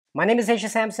My name is Aisha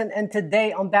Sampson, and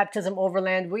today on Baptism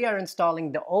Overland, we are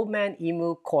installing the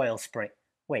OME coil spring.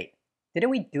 Wait, didn't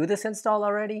we do this install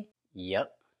already?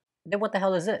 Yep. Then what the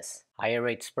hell is this? Higher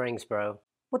rate springs, bro.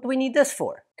 What do we need this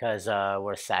for? Because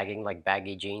we're sagging like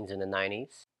baggy jeans in the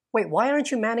 90s. Wait, why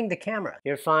aren't you manning the camera?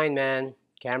 You're fine, man.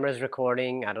 Camera's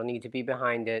recording. I don't need to be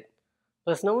behind it.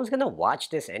 Plus, no one's gonna watch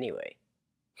this anyway.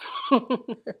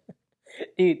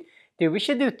 Dude, we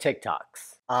should do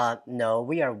TikToks. No,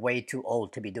 we are way too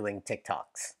old to be doing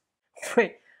TikToks.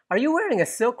 Wait, are you wearing a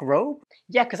silk robe?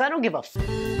 Yeah, because I don't give a f.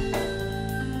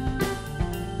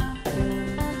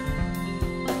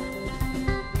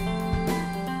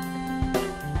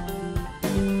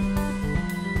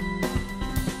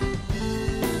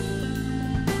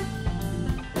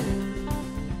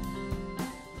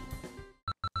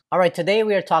 Alright, today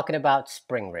we are talking about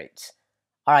spring rates.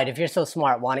 Alright, if you're so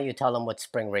smart, why don't you tell them what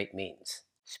spring rate means?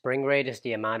 Spring rate is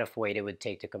the amount of weight it would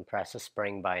take to compress a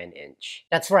spring by an inch.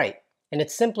 That's right. In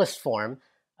its simplest form,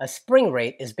 a spring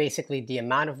rate is basically the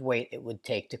amount of weight it would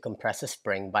take to compress a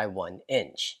spring by 1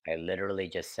 inch. I literally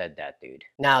just said that, dude.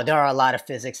 Now, there are a lot of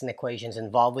physics and equations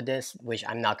involved with this, which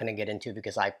I'm not going to get into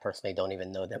because I personally don't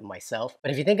even know them myself.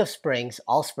 But if you think of springs,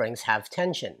 all springs have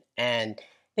tension, and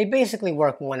they basically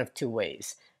work one of two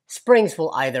ways. Springs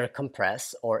will either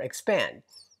compress or expand.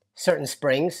 Certain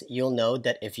springs, you'll know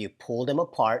that if you pull them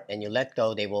apart and you let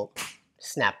go, they will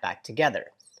snap back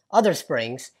together. Other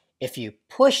springs, if you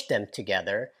push them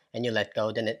together and you let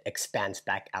go, then it expands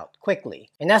back out quickly.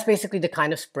 And that's basically the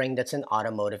kind of spring that's in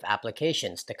automotive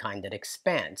applications, the kind that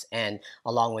expands. And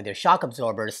along with your shock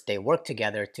absorbers, they work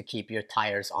together to keep your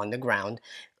tires on the ground,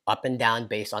 up and down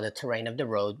based on the terrain of the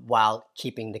road, while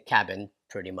keeping the cabin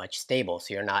pretty much stable,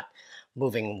 so you're not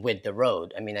moving with the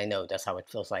road. I mean, I know that's how it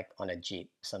feels like on a Jeep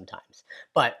sometimes.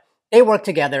 But they work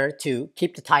together to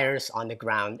keep the tires on the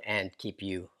ground and keep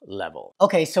you level.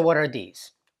 Okay, so what are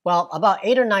these? Well, about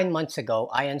 8 or 9 months ago,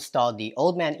 I installed the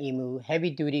Old Man Emu Heavy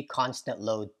Duty Constant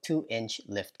Load 2-inch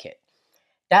lift kit.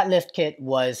 That lift kit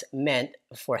was meant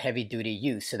for heavy duty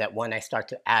use so that when I start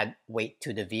to add weight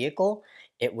to the vehicle,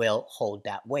 it will hold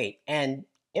that weight. And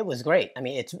it was great. I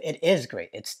mean, it is great.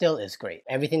 It still is great.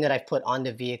 Everything that I've put on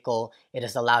the vehicle, it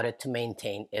has allowed it to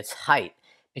maintain its height.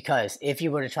 Because if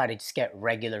you were to try to just get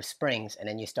regular springs and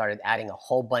then you started adding a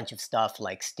whole bunch of stuff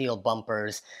like steel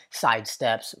bumpers, side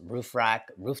steps, roof rack,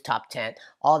 rooftop tent,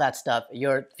 all that stuff,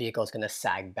 your vehicle is going to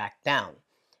sag back down.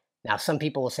 Now, some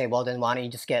people will say, well, then why don't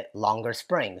you just get longer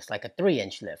springs, like a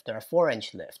 3-inch lift or a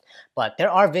 4-inch lift? But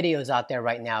there are videos out there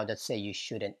right now that say you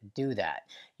shouldn't do that.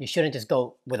 You shouldn't just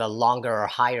go with a longer or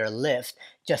higher lift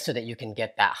just so that you can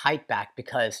get that height back,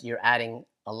 because you're adding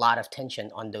a lot of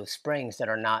tension on those springs that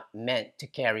are not meant to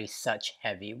carry such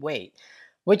heavy weight.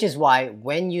 Which is why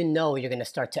when you know you're going to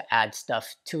start to add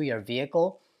stuff to your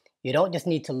vehicle, you don't just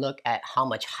need to look at how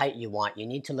much height you want. You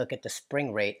need to look at the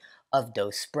spring rate of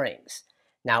those springs.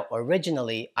 Now,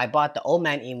 originally, I bought the Old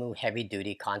Man Emu Heavy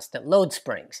Duty Constant Load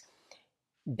Springs.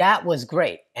 That was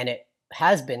great, and it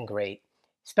has been great,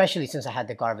 especially since I had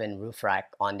the Garvin roof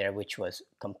rack on there, which was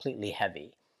completely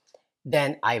heavy.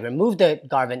 Then I removed the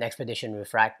Garvin Expedition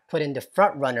roof rack, put in the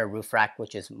Front Runner roof rack,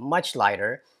 which is much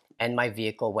lighter, and my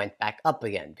vehicle went back up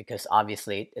again because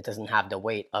obviously it doesn't have the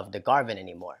weight of the Garvin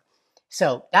anymore.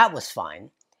 So that was fine.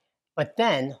 But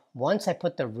then, once I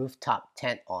put the rooftop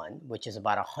tent on, which is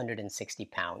about 160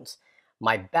 pounds,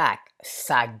 my back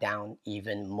sagged down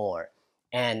even more.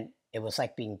 And it was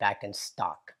like being back in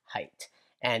stock height.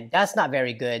 And that's not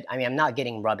very good. I mean, I'm not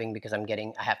getting rubbing because I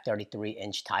have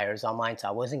 33-inch tires on mine, so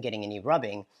I wasn't getting any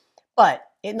rubbing. But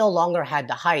it no longer had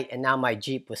the height, and now my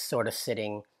Jeep was sort of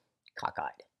sitting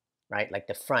cockeyed, right? Like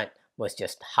the front was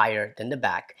just higher than the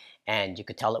back, and you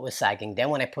could tell it was sagging. Then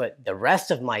when I put the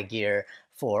rest of my gear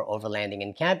for overlanding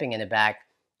and camping in the back,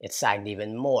 it sagged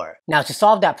even more. Now, to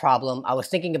solve that problem, I was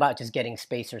thinking about just getting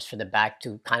spacers for the back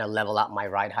to kind of level out my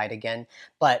ride height again,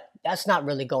 but that's not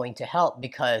really going to help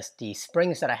because the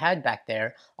springs that I had back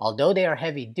there, although they are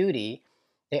heavy duty,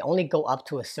 they only go up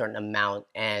to a certain amount,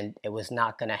 and it was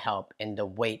not going to help in the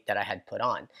weight that I had put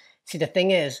on. See, the thing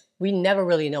is, we never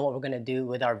really know what we're going to do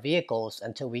with our vehicles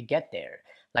until we get there.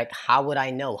 Like, how would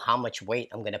I know how much weight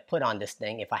I'm going to put on this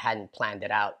thing if I hadn't planned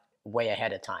it out way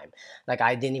ahead of time? Like,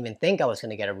 I didn't even think I was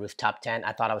going to get a rooftop tent.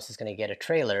 I thought I was just going to get a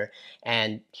trailer.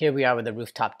 And here we are with a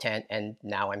rooftop tent, and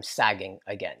now I'm sagging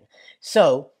again.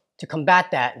 So to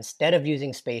combat that, instead of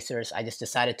using spacers, I just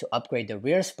decided to upgrade the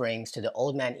rear springs to the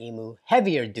Old Man Emu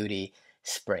heavier duty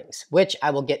springs, which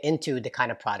I will get into the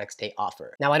kind of products they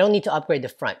offer. Now, I don't need to upgrade the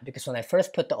front because when I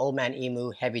first put the Old Man Emu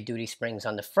heavy duty springs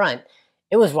on the front,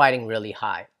 it was riding really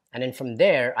high. And then from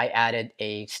there, I added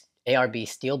a ARB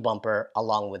steel bumper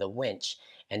along with a winch.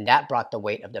 and that brought the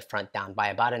weight of the front down by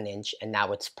about an inch, and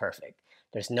now it's perfect.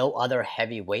 There's no other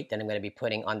heavy weight that I'm going to be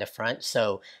putting on the front,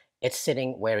 so it's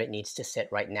sitting where it needs to sit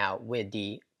right now with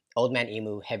the Old Man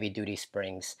Emu heavy duty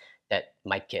springs that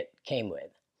my kit came with.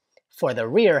 For the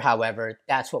rear, however,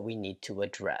 that's what we need to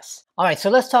address. All right, so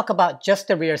let's talk about just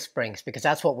the rear springs because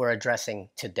that's what we're addressing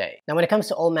today. Now, when it comes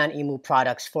to Old Man Emu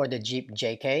products for the Jeep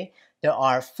JK, there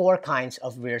are 4 kinds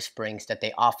of rear springs that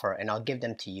they offer, and I'll give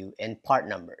them to you in part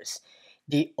numbers.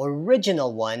 The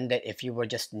original one, that if you were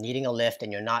just needing a lift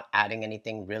and you're not adding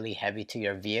anything really heavy to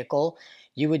your vehicle,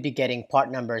 you would be getting part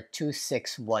number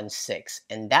 2616.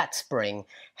 And that spring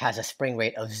has a spring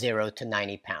rate of 0 to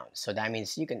 90 pounds. So that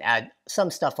means you can add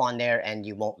some stuff on there and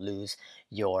you won't lose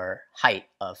your height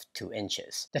of 2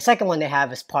 inches. The second one they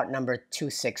have is part number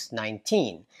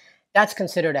 2619. That's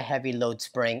considered a heavy load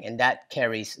spring, and that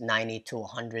carries 90 to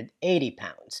 180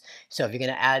 pounds. So if you're going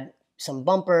to add some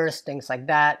bumpers, things like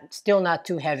that, still not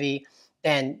too heavy,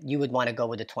 then you would want to go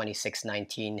with the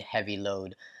 2619 heavy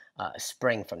load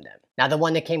spring from them. Now, the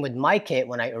one that came with my kit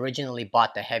when I originally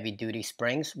bought the heavy duty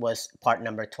springs was part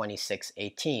number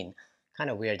 2618. Kind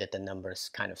of weird that the numbers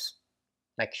kind of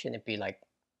like shouldn't be like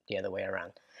the other way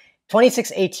around.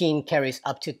 2618 carries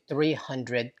up to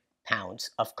 300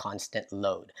 pounds of constant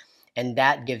load, and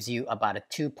that gives you about a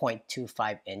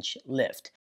 2.25 inch lift.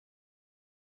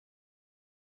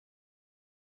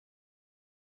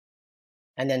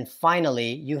 And then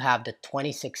finally, you have the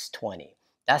 2620.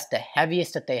 That's the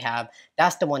heaviest that they have.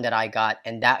 That's the one that I got,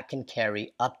 and that can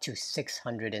carry up to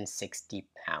 660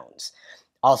 pounds,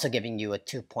 also giving you a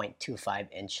 2.25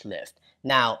 inch lift.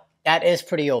 Now, that is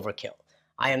pretty overkill.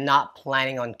 I am not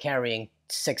planning on carrying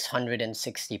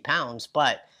 660 pounds,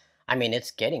 but I mean,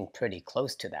 it's getting pretty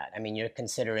close to that. I mean, you're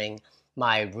considering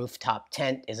my rooftop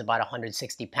tent is about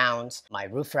 160 pounds. My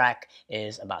roof rack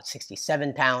is about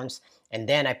 67 pounds. And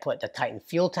then I put the Titan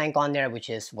fuel tank on there, which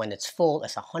is when it's full,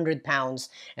 it's 100 pounds.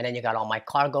 And then you got all my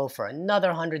cargo for another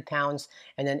 100 pounds.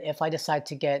 And then if I decide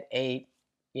to get a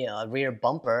rear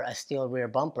bumper, a steel rear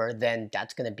bumper, then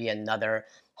that's going to be another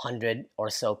 100 or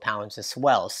so pounds as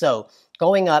well. So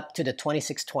going up to the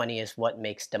 2620 is what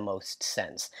makes the most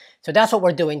sense. So that's what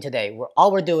we're doing today.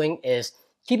 All we're doing is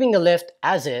keeping the lift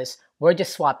as is. We're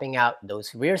just swapping out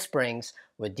those rear springs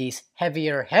with these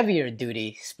heavier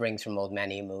duty springs from Old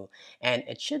Man Emu. And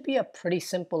it should be a pretty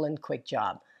simple and quick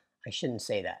job. I shouldn't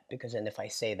say that, because then if I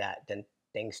say that, then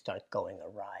things start going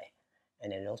awry.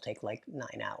 And then it'll take like 9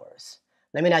 hours.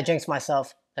 Let me not jinx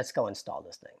myself. Let's go install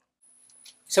this thing.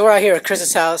 So we're out here at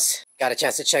Chris's house. Got a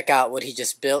chance to check out what he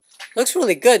just built. Looks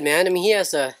really good, man. I mean, he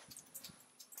has a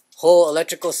whole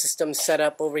electrical system set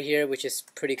up over here, which is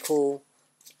pretty cool.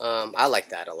 I like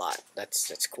that a lot.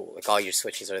 That's cool. Like all your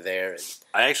switches are there. And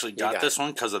I actually got this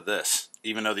one because of this.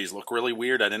 Even though these look really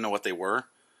weird, I didn't know what they were.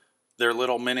 They're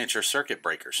little miniature circuit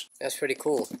breakers. That's pretty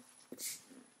cool.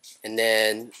 And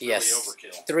then, yes,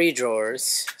 really 3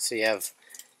 drawers. So you have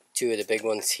 2 of the big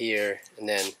ones here, and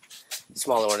then the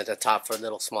smaller one at the top for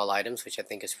little small items, which I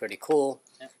think is pretty cool.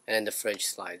 Yep. And then the fridge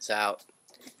slides out.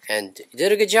 And you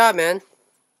did a good job, man.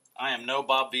 I am no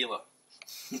Bob Vila.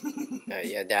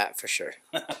 Yeah, that for sure.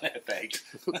 Thanks.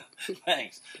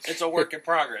 Thanks. It's a work in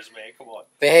progress, man. Come on.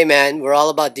 But hey, man, we're all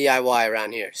about DIY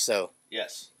around here, so.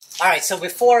 Yes. All right, so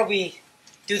before we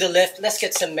do the lift, let's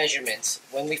get some measurements.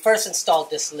 When we first installed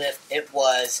this lift, it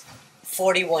was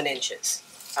 41 inches.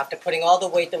 After putting all the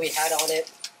weight that we had on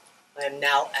it, I am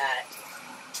now at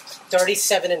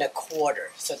 37 1/4.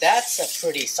 So that's a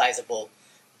pretty sizable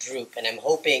droop, and I'm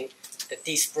hoping that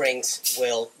these springs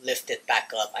will lift it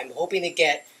back up. I'm hoping to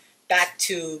get back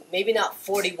to maybe not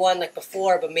 41 like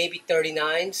before, but maybe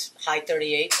 39s, high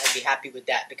 38s. I'd be happy with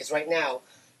that, because right now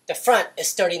the front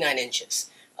is 39 inches.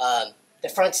 The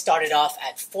front started off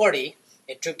at 40.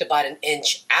 It drooped about an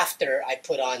inch after I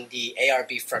put on the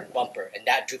ARB front bumper, and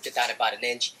that drooped it down about an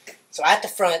inch. So at the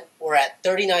front, we're at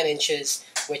 39 inches,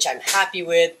 which I'm happy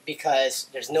with because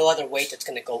there's no other weight that's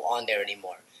going to go on there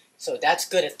anymore. So that's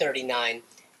good at 39.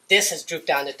 This has drooped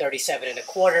down to 37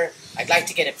 1/4. I'd like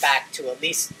to get it back to at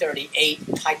least 38,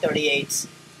 high 38s,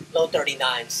 low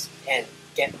 39s, and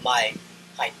get my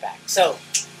height back. So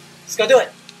let's go do it.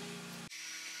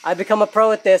 I've become a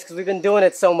pro at this because we've been doing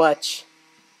it so much.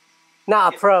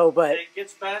 Not a pro, but it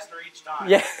gets faster each time.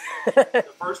 Yeah. The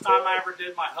first time I ever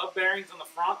did my hub bearings on the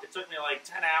front, it took me like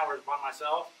 10 hours by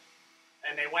myself,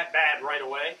 and they went bad right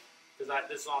away because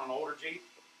this is on an older Jeep.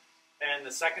 And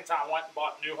the second time I went and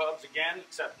bought new hubs again,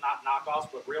 except not knockoffs,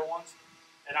 but real ones.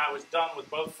 And I was done with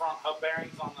both front hub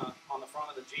bearings on the front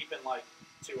of the Jeep in like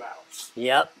 2 hours.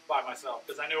 Yep. By myself,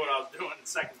 because I knew what I was doing the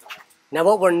second time. Now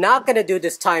what we're not going to do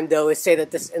this time though is say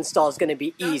that this install is going to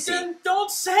be easy. Then don't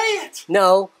say it!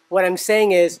 No, what I'm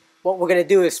saying is what we're going to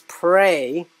do is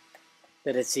pray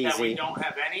that it's easy. That we don't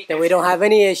have any That we don't have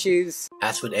any issues.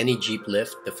 As with any Jeep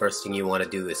lift, the first thing you want to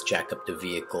do is jack up the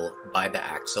vehicle by the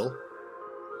axle.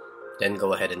 Then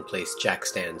go ahead and place jack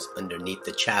stands underneath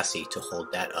the chassis to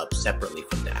hold that up separately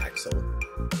from the axle.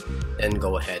 Then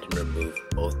go ahead and remove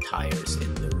both tires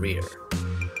in the rear.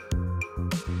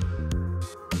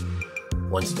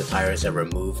 Once the tires are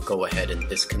removed, go ahead and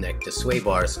disconnect the sway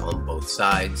bars on both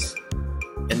sides.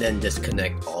 And then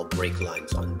disconnect all brake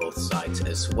lines on both sides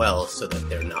as well so that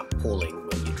they're not pulling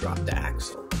when you drop the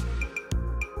axle.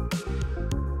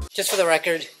 Just for the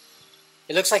record,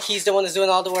 it looks like he's the one that's doing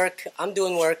all the work. I'm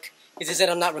doing work. He just said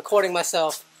I'm not recording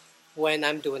myself when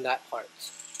I'm doing that part.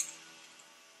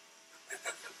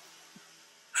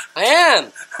 I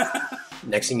am!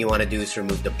 Next thing you want to do is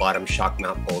remove the bottom shock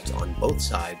mount bolts on both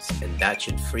sides, and that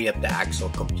should free up the axle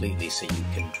completely so you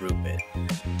can droop it.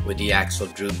 With the axle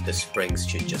droop, the springs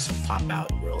should just pop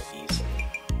out real easily.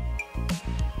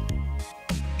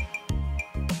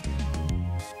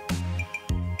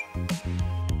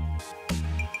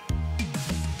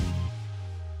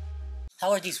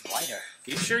 How are these wider?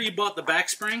 You sure you bought the back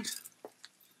springs?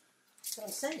 That's what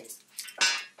I'm saying.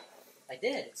 I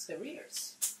did. It's the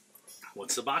rears.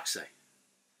 What's the box say?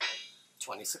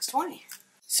 2620.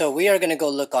 So we are going to go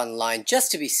look online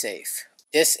just to be safe.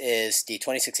 This is the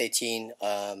 2618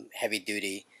 heavy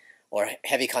duty or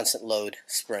heavy constant load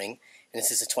spring. And this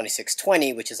is a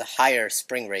 2620, which is a higher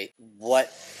spring rate.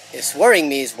 What is worrying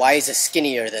me is why is it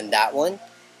skinnier than that one?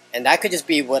 And that could just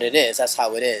be what it is. That's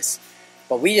how it is.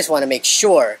 But we just want to make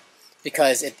sure,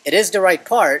 because it is the right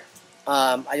part.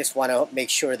 I just want to make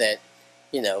sure that,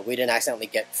 you know, we didn't accidentally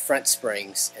get front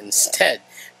springs instead.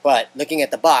 But looking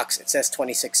at the box, it says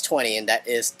 2620, and that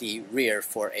is the rear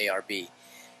for ARB.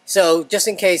 So just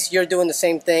in case you're doing the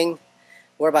same thing,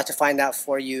 we're about to find out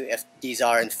for you if these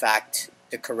are in fact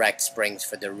the correct springs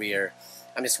for the rear.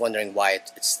 I'm just wondering why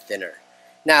it's thinner.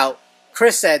 Now,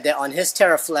 Chris said that on his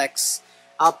TerraFlex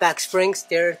Outback springs,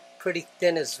 they're pretty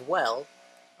thin as well.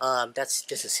 This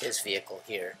is his vehicle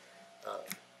here.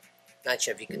 Not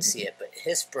sure if you can see it, but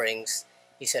his springs,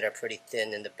 he said, are pretty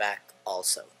thin in the back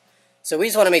also. So we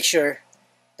just want to make sure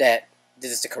that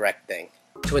this is the correct thing.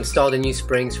 To install the new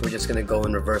springs, we're just going to go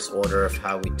in reverse order of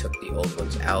how we took the old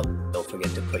ones out. Don't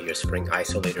forget to put your spring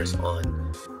isolators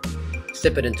on,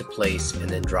 slip it into place, and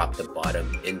then drop the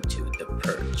bottom into the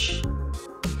perch.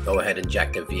 Go ahead and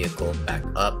jack the vehicle back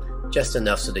up, just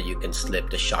enough so that you can slip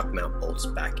the shock mount bolts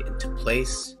back into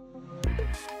place.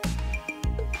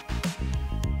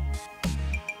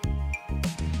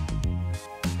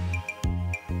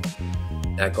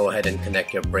 Now go ahead and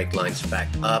connect your brake lines back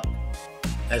up,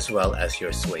 as well as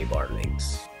your sway bar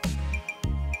links.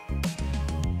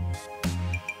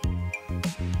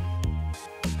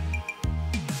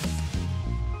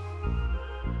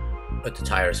 Put the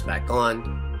tires back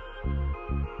on.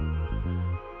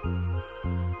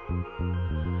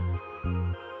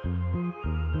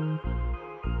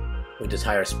 With the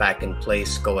tires back in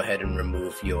place, go ahead and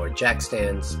remove your jack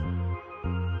stands,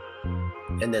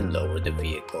 and then lower the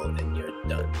vehicle and you're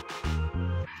done.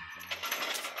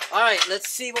 Alright, let's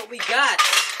see what we got.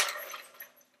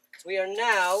 We are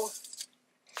now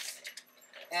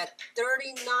at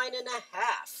 39 and a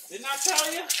half. Didn't I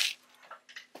tell you?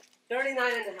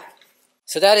 39 and a half.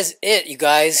 So that is it, you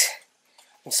guys.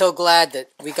 I'm so glad that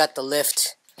we got the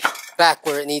lift back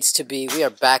where it needs to be. We are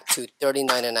back to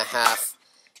 39 and a half,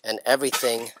 and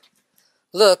everything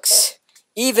looks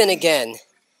even again.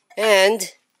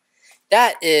 And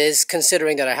that is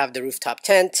considering that I have the rooftop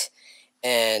tent,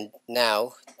 and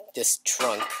now this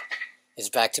trunk is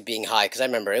back to being high. Because I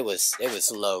remember it was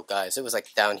low, guys. It was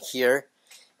like down here,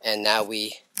 and now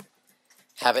we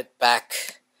have it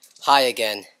back high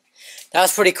again. That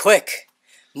was pretty quick.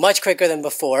 Much quicker than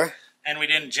before. And we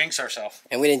didn't jinx ourselves.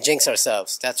 And we didn't jinx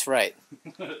ourselves. That's right.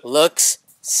 Looks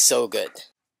so good.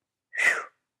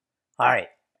 All right.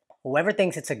 Whoever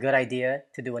thinks it's a good idea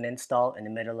to do an install in the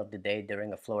middle of the day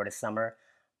during a Florida summer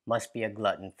must be a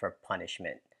glutton for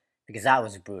punishment, because that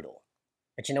was brutal.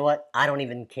 But you know what? I don't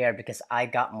even care, because I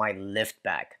got my lift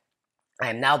back. I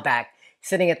am now back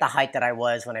sitting at the height that I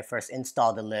was when I first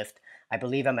installed the lift. I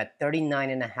believe I'm at 39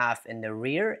 and a half in the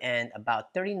rear and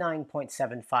about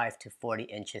 39.75 to 40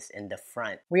 inches in the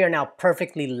front. We are now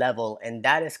perfectly level, and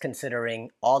that is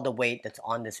considering all the weight that's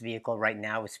on this vehicle right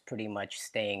now is pretty much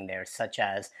staying there, such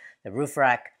as the roof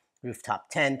rack, rooftop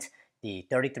tent, the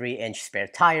 33-inch spare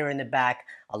tire in the back,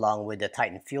 along with the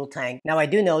Titan fuel tank. Now I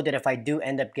do know that if I do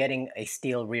end up getting a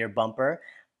steel rear bumper,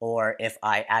 or if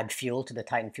I add fuel to the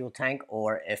Titan fuel tank,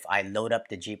 or if I load up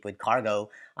the Jeep with cargo,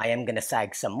 I am going to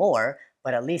sag some more.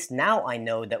 But at least now I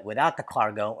know that without the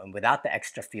cargo and without the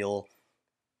extra fuel,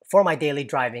 for my daily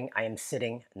driving, I am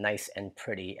sitting nice and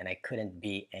pretty, and I couldn't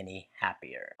be any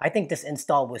happier. I think this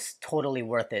install was totally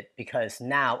worth it because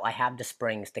now I have the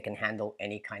springs that can handle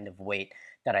any kind of weight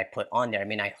that I put on there. I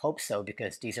mean, I hope so,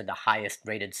 because these are the highest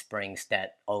rated springs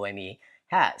that OME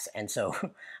has. And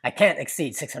so I can't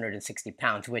exceed 660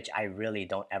 pounds, which I really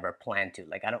don't ever plan to.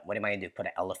 Like, what am I gonna do? Put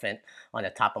an elephant on the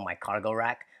top of my cargo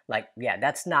rack? Like, yeah,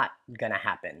 that's not gonna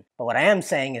happen. But what I am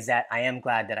saying is that I am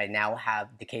glad that I now have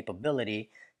the capability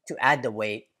to add the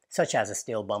weight, such as a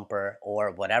steel bumper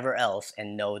or whatever else,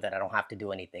 and know that I don't have to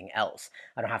do anything else.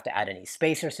 I don't have to add any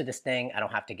spacers to this thing. I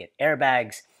don't have to get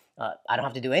airbags. I don't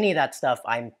have to do any of that stuff.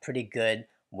 I'm pretty good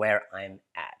where I'm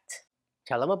at.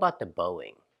 Tell them about the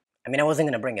Boeing. I mean, I wasn't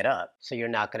going to bring it up, so you're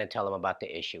not going to tell them about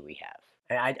the issue we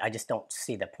have. I just don't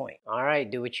see the point. All right,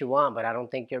 do what you want, but I don't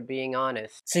think you're being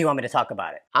honest. So you want me to talk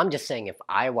about it? I'm just saying, if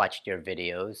I watched your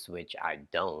videos, which I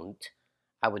don't,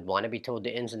 I would want to be told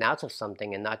the ins and outs of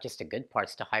something and not just the good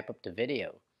parts to hype up the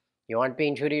video. You aren't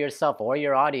being true to yourself or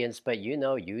your audience, but you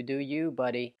know, you do you,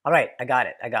 buddy. All right, I got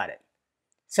it.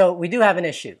 So we do have an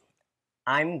issue.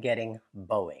 I'm getting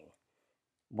bowing.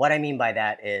 What I mean by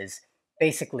that is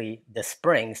basically the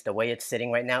springs, the way it's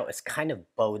sitting right now, is kind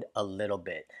of bowed a little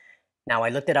bit. Now I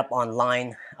looked it up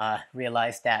online,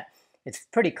 realized that it's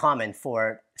pretty common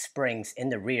for springs in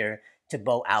the rear to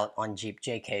bow out on Jeep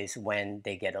JKs when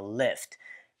they get a lift.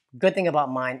 Good thing about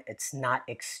mine, it's not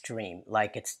extreme.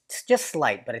 Like, it's just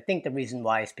slight, but I think the reason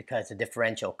why is because the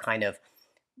differential kind of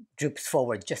droops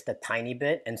forward just a tiny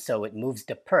bit, and so it moves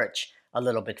the perch a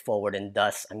little bit forward, and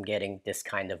thus I'm getting this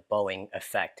kind of bowing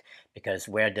effect, because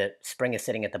where the spring is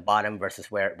sitting at the bottom versus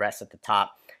where it rests at the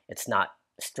top, it's not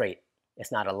straight.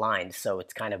 It's not aligned, so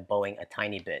it's kind of bowing a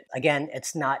tiny bit. Again,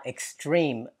 it's not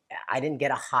extreme. I didn't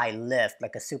get a high lift,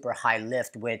 like a super high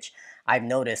lift, which I've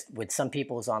noticed with some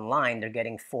people's online, they're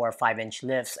getting 4 or 5 inch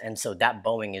lifts, and so that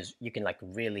bowing is, you can like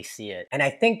really see it. And I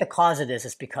think the cause of this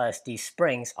is because these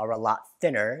springs are a lot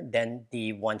thinner than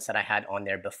the ones that I had on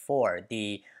there before.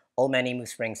 The OME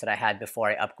springs that I had before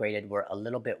I upgraded were a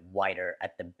little bit wider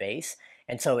at the base,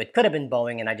 and so it could have been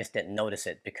bowing and I just didn't notice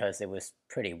it because it was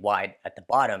pretty wide at the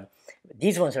bottom.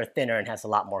 These ones are thinner and has a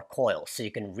lot more coil, so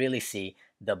you can really see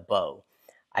the bow.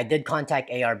 I did contact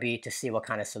ARB to see what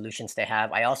kind of solutions they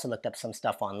have. I also looked up some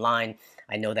stuff online.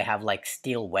 I know they have like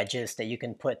steel wedges that you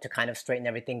can put to kind of straighten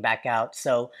everything back out.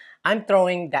 So I'm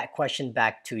throwing that question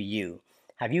back to you.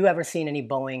 Have you ever seen any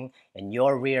bowing in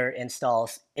your rear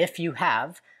installs? If you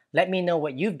have, let me know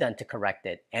what you've done to correct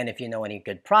it. And if you know any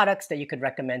good products that you could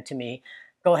recommend to me,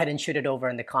 go ahead and shoot it over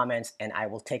in the comments, and I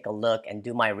will take a look and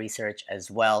do my research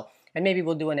as well. And maybe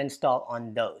we'll do an install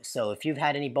on those. So if you've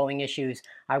had any bowing issues,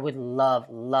 I would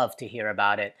love to hear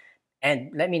about it.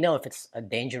 And let me know if it's a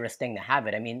dangerous thing to have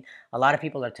it. I mean, a lot of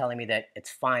people are telling me that it's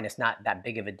fine. It's not that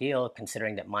big of a deal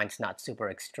considering that mine's not super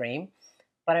extreme.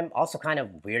 But I'm also kind of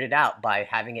weirded out by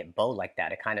having it bow like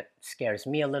that. It kind of scares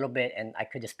me a little bit, and I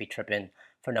could just be tripping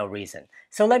for no reason.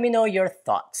 So let me know your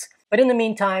thoughts. But in the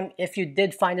meantime, if you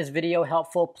did find this video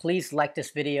helpful, please like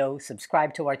this video,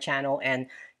 subscribe to our channel, and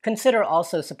consider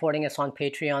also supporting us on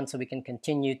Patreon so we can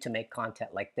continue to make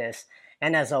content like this.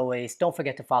 And as always, don't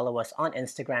forget to follow us on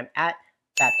Instagram at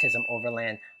Baptism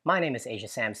Overland. My name is Asia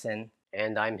Sampson.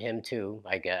 And I'm him too,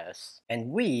 I guess. And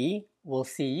we will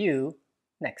see you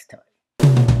next time.